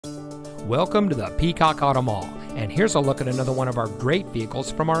Welcome to the Peacock Auto Mall, and here's a look at another one of our great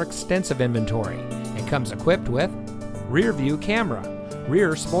vehicles from our extensive inventory. It comes equipped with rear view camera,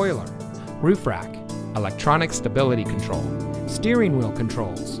 rear spoiler, roof rack, electronic stability control, steering wheel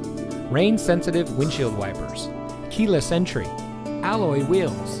controls, rain sensitive windshield wipers, keyless entry, alloy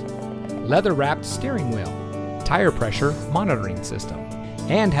wheels, leather wrapped steering wheel, tire pressure monitoring system,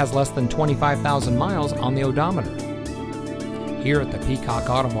 and has less than 25,000 miles on the odometer. Here at the Peacock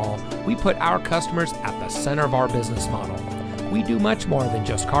Auto Mall, we put our customers at the center of our business model. We do much more than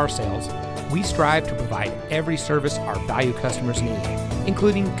just car sales. We strive to provide every service our value customers need,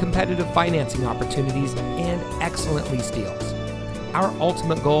 including competitive financing opportunities and excellent lease deals. Our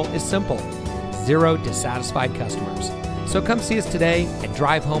ultimate goal is simple: zero dissatisfied customers. So come see us today and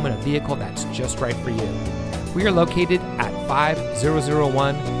drive home in a vehicle that's just right for you. We are located at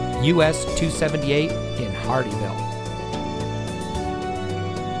 5001 US 278 in Hardeeville.